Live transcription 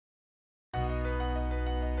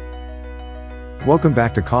Welcome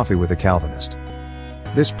back to Coffee with a Calvinist.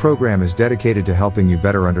 This program is dedicated to helping you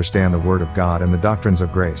better understand the Word of God and the doctrines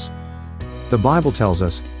of grace. The Bible tells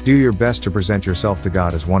us, do your best to present yourself to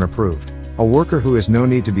God as one approved, a worker who has no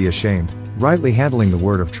need to be ashamed, rightly handling the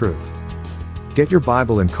word of truth. Get your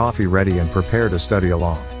Bible and coffee ready and prepare to study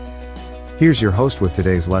along. Here's your host with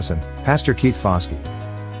today's lesson, Pastor Keith Foskey.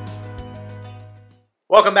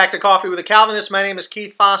 Welcome back to Coffee with a Calvinist. My name is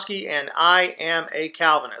Keith Foskey and I am a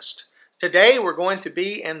Calvinist. Today we're going to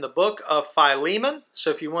be in the book of Philemon.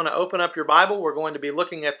 So if you want to open up your Bible, we're going to be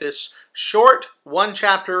looking at this short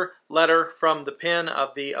one-chapter letter from the pen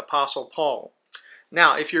of the Apostle Paul.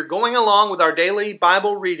 Now, if you're going along with our daily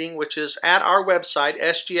Bible reading, which is at our website,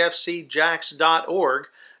 sgfcjax.org,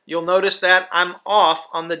 you'll notice that I'm off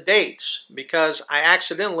on the dates because I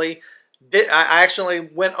accidentally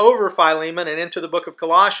went over Philemon and into the book of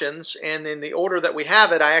Colossians, and in the order that we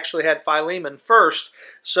have it, I actually had Philemon first.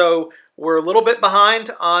 So we're a little bit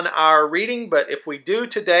behind on our reading, but if we do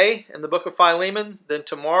today in the book of Philemon, then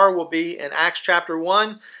tomorrow will be in Acts chapter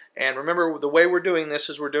 1. And remember, the way we're doing this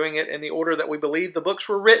is we're doing it in the order that we believe the books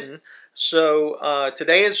were written. So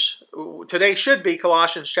today should be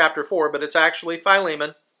Colossians chapter 4, but it's actually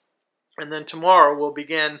Philemon. And then tomorrow we'll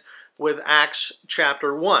begin with Acts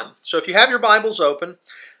chapter 1. So if you have your Bibles open,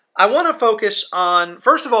 I want to focus on,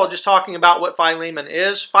 first of all, just talking about what Philemon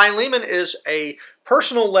is. Philemon is a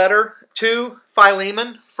personal letter to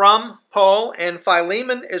Philemon from Paul, and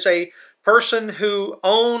Philemon is a person who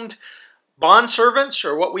owned bondservants,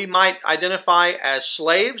 or what we might identify as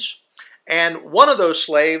slaves, and one of those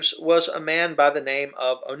slaves was a man by the name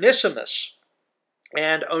of Onesimus.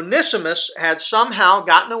 And Onesimus had somehow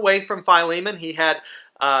gotten away from Philemon. He had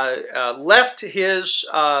left his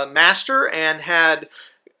master and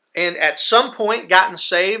at some point gotten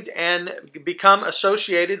saved and become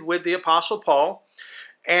associated with the Apostle Paul.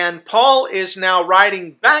 And Paul is now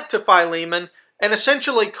writing back to Philemon and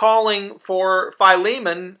essentially calling for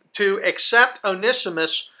Philemon to accept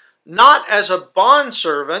Onesimus not as a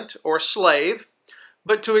bondservant or slave,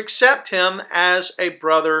 but to accept him as a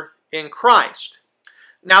brother in Christ.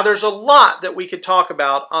 Now, there's a lot that we could talk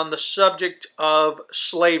about on the subject of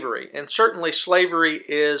slavery, and certainly slavery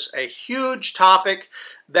is a huge topic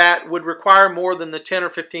that would require more than the 10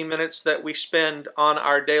 or 15 minutes that we spend on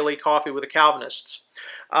our daily Coffee with the Calvinists.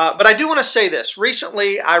 But I do want to say this.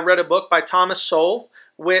 Recently, I read a book by Thomas Sowell,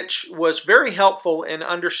 which was very helpful in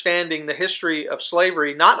understanding the history of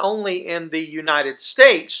slavery, not only in the United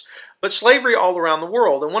States, but slavery all around the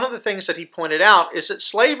world. And one of the things that he pointed out is that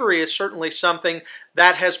slavery is certainly something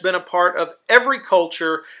that has been a part of every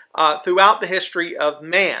culture throughout the history of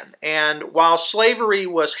man. And while slavery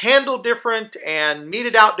was handled different and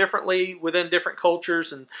meted out differently within different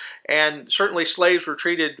cultures, and certainly slaves were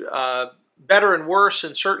treated better and worse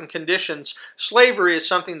in certain conditions, slavery is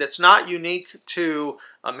something that's not unique to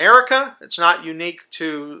America. It's not unique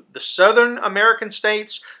to the southern American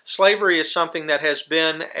states. Slavery is something that has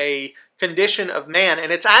been a condition of man.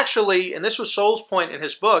 And it's actually, and this was Sowell's point in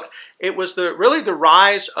his book, it was really the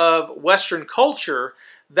rise of Western culture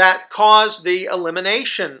that caused the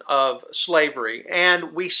elimination of slavery.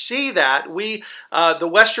 And we see that the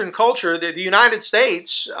Western culture, the United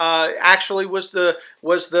States, actually was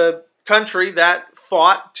the country that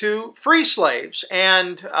fought to free slaves,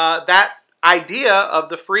 and that idea of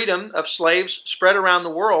the freedom of slaves spread around the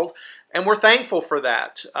world, and we're thankful for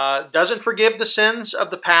that. Doesn't forgive the sins of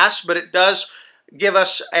the past, but it does give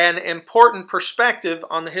us an important perspective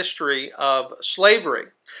on the history of slavery.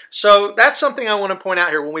 So that's something I want to point out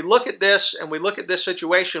here. When we look at this and we look at this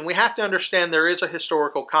situation, we have to understand there is a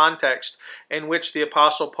historical context in which the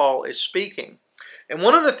Apostle Paul is speaking. And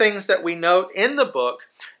one of the things that we note in the book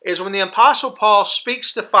is when the Apostle Paul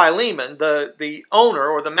speaks to Philemon, the owner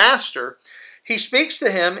or the master, he speaks to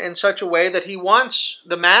him in such a way that he wants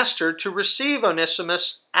the master to receive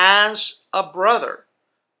Onesimus as a brother.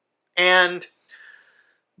 And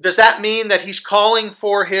does that mean that he's calling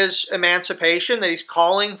for his emancipation, that he's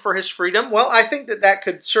calling for his freedom? Well, I think that that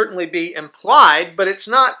could certainly be implied, but it's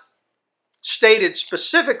not stated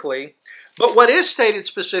specifically. But what is stated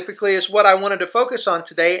specifically is what I wanted to focus on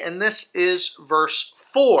today, and this is verse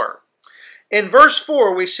 4. In verse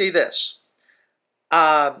 4, we see this.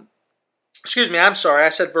 Excuse me, I'm sorry, I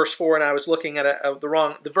said verse 4 and I was looking at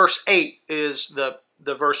the verse 8 is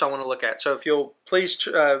the verse I want to look at. So if you'll please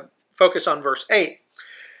focus on verse 8.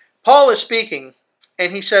 Paul is speaking,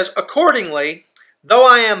 and he says, "Accordingly, though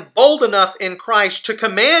I am bold enough in Christ to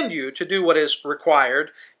command you to do what is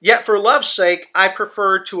required, yet for love's sake I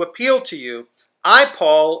prefer to appeal to you. I,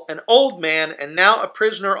 Paul, an old man, and now a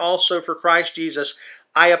prisoner also for Christ Jesus,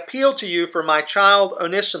 I appeal to you for my child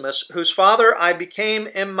Onesimus, whose father I became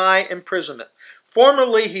in my imprisonment.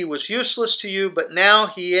 Formerly he was useless to you, but now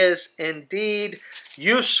he is indeed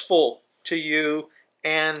useful to you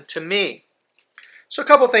and to me. So a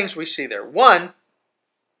couple things we see there. One,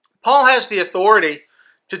 Paul has the authority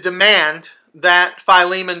to demand that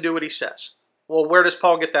Philemon do what he says. Well, where does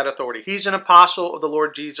Paul get that authority? He's an apostle of the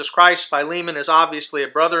Lord Jesus Christ. Philemon is obviously a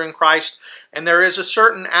brother in Christ, and there is a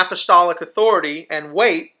certain apostolic authority and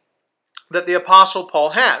weight that the apostle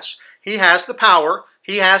Paul has. He has the power,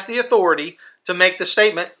 he has the authority to make the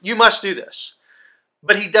statement, you must do this.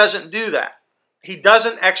 But he doesn't do that. He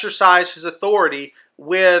doesn't exercise his authority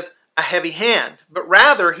with a heavy hand, but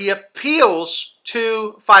rather he appeals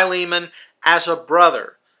to Philemon as a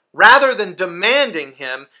brother. Rather than demanding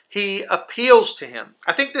him, he appeals to him.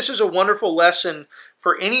 I think this is a wonderful lesson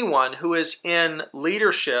for anyone who is in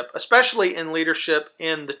leadership, especially in leadership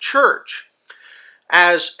in the church.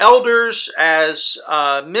 As elders, as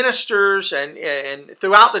ministers, and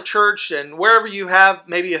throughout the church, and wherever you have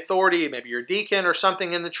maybe authority, maybe you're a deacon or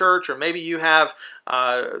something in the church, or maybe you have,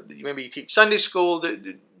 maybe you teach Sunday school,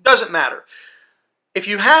 it doesn't matter. If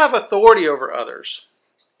you have authority over others,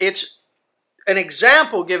 it's an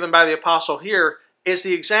example given by the apostle here is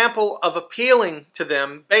the example of appealing to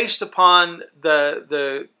them based upon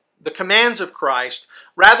the commands of Christ,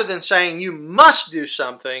 rather than saying you must do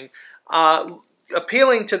something,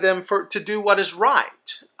 appealing to them to do what is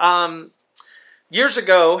right. Years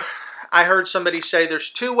ago, I heard somebody say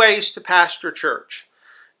there's two ways to pastor church.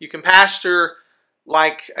 You can pastor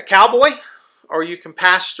like a cowboy, or you can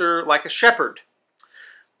pastor like a shepherd.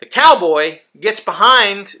 The cowboy gets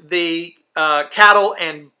behind the cattle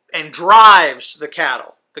and drives the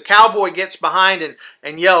cattle. The cowboy gets behind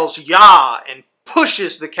and yells "Yah" and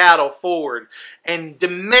pushes the cattle forward and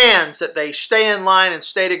demands that they stay in line and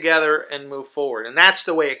stay together and move forward. And that's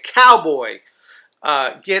the way a cowboy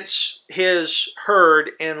gets his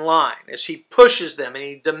herd in line, as he pushes them and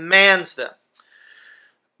he demands them.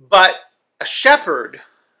 But a shepherd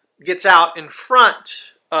gets out in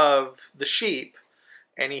front of the sheep,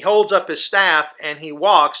 and he holds up his staff and he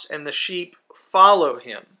walks, and the sheep follow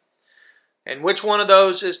him. And which one of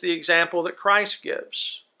those is the example that Christ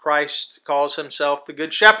gives? Christ calls himself the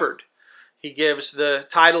Good Shepherd. He gives the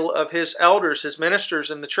title of his elders, his ministers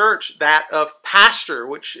in the church, that of pastor,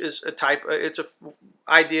 which is a type, it's an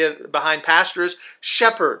idea behind pastor is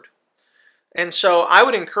shepherd. And so I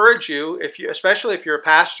would encourage you, especially if you're a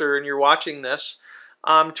pastor and you're watching this,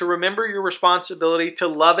 to remember your responsibility to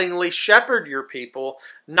lovingly shepherd your people,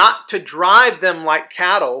 not to drive them like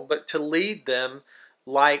cattle, but to lead them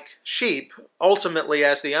like sheep, ultimately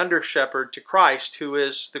as the under-shepherd to Christ, who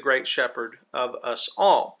is the great shepherd of us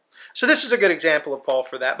all. So this is a good example of Paul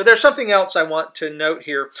for that. But there's something else I want to note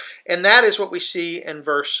here, and that is what we see in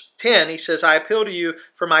verse 10. He says, I appeal to you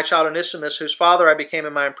for my child Onesimus, whose father I became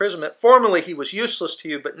in my imprisonment. Formerly he was useless to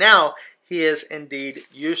you, but now he is indeed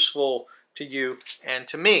useful to you and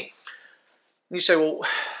to me. And you say, well,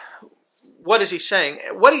 what is he saying?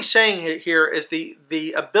 What he's saying here is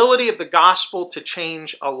the ability of the gospel to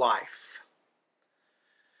change a life.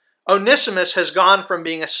 Onesimus has gone from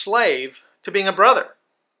being a slave to being a brother.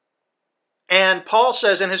 And Paul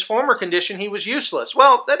says in his former condition he was useless.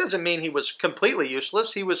 Well, that doesn't mean he was completely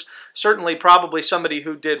useless. He was certainly probably somebody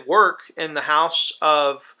who did work in the house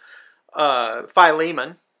of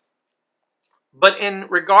Philemon. But in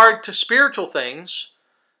regard to spiritual things,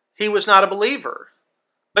 he was not a believer.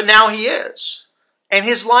 But now he is. And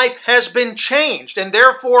his life has been changed. And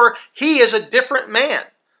therefore, he is a different man.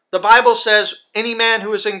 The Bible says, any man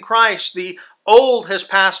who is in Christ, the old has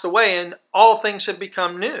passed away and all things have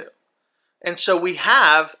become new. And so we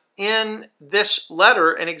have in this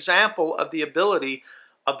letter an example of the ability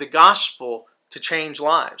of the gospel to change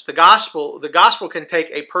lives. The gospel can take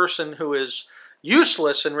a person who is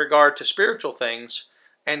useless in regard to spiritual things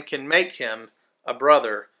and can make him a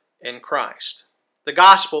brother in Christ. The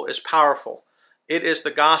gospel is powerful. It is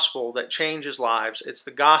the gospel that changes lives. It's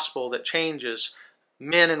the gospel that changes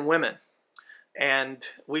men and women. And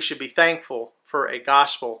we should be thankful for a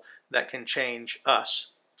gospel that can change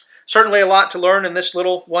us. Certainly a lot to learn in this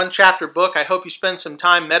little one-chapter book. I hope you spend some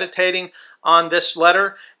time meditating on this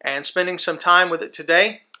letter and spending some time with it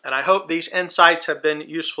today. And I hope these insights have been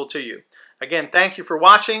useful to you. Again, thank you for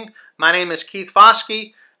watching. My name is Keith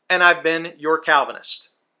Foskey, and I've been your Calvinist.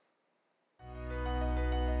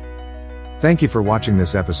 Thank you for watching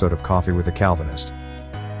this episode of Coffee with a Calvinist.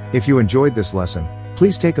 If you enjoyed this lesson,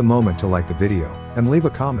 please take a moment to like the video and leave a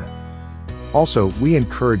comment. Also, we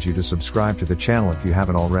encourage you to subscribe to the channel if you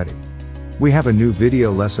haven't already. We have a new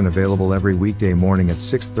video lesson available every weekday morning at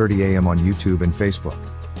 6:30 a.m. on YouTube and Facebook.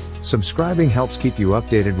 Subscribing helps keep you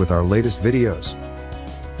updated with our latest videos.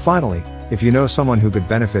 Finally, if you know someone who could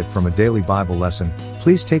benefit from a daily Bible lesson,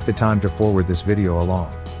 please take the time to forward this video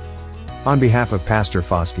along. On behalf of Pastor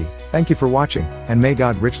Foskey, thank you for watching, and may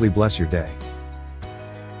God richly bless your day.